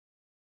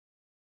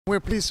We're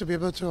pleased to be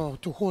able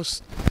to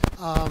host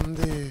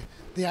the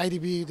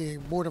I.D.B, the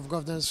Board of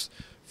Governors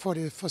for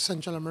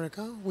Central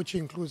America, which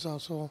includes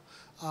also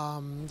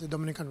the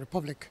Dominican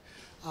Republic.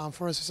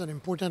 For us, it's an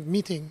important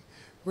meeting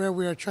where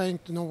we are trying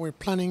to know we're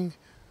planning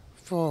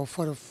for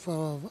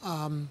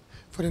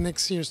the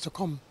next years to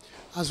come.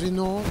 As we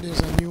know,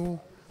 there's a new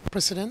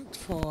president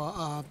for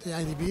the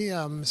I.D.B,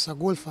 Mr.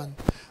 Goldfajn,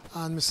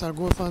 and Mr.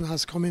 Goldfajn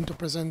has come in to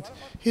present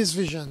his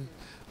vision,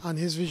 and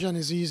his vision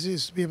is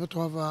to be able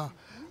to have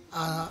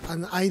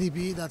an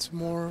I.D.B that's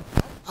more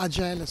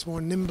agile, that's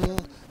more nimble,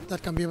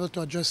 that can be able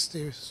to address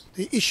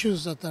the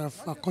issues that are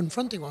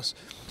confronting us,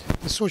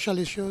 the social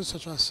issues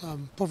such as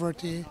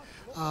poverty,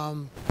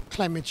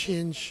 climate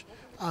change,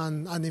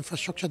 and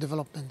infrastructure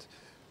development.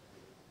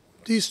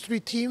 These three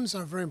themes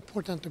are very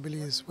important to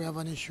Belize. We have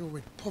an issue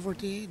with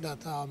poverty that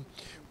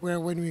where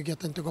when we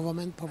get into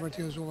government,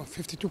 poverty is over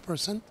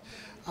 52%.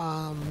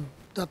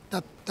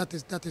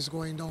 That is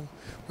going down.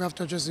 We have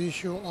to address the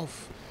issue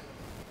of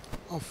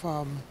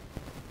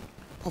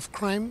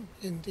crime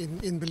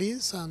in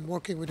Belize and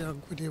working with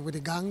the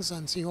gangs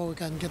and see how we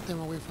can get them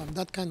away from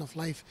that kind of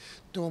life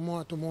to a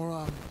more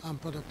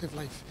productive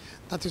life.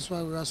 That is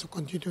why we also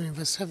continue to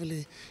invest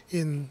heavily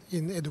in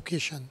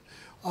education.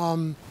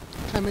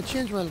 Climate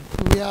change, well,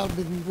 we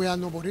all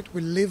know about it.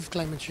 We live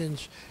climate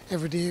change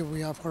every day.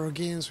 We have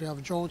hurricanes, we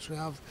have droughts, we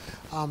have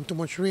too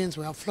much rains,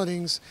 we have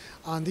floodings,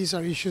 and these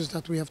are issues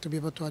that we have to be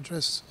able to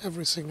address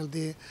every single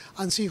day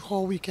and see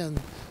how we can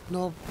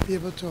now be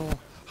able to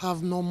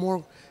have no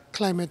more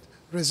climate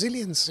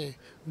resiliency,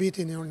 be it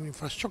in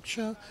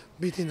infrastructure,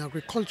 be it in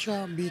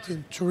agriculture, be it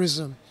in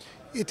tourism.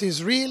 It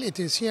is real, it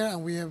is here,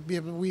 and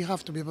we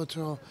have to be able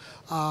to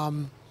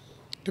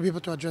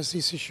address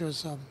these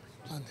issues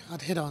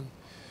at head-on.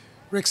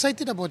 We're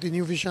excited about the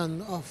new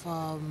vision of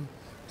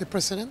the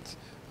president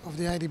of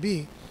the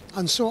I.D.B,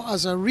 and so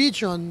as a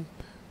region,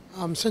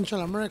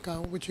 Central America,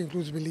 which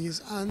includes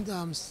Belize and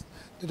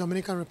the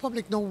Dominican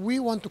Republic, now we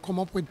want to come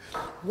up with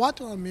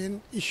what are our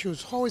main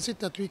issues. How is it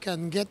that we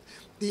can get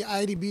the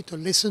I.D.B to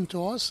listen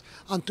to us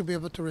and to be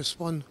able to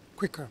respond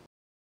quicker?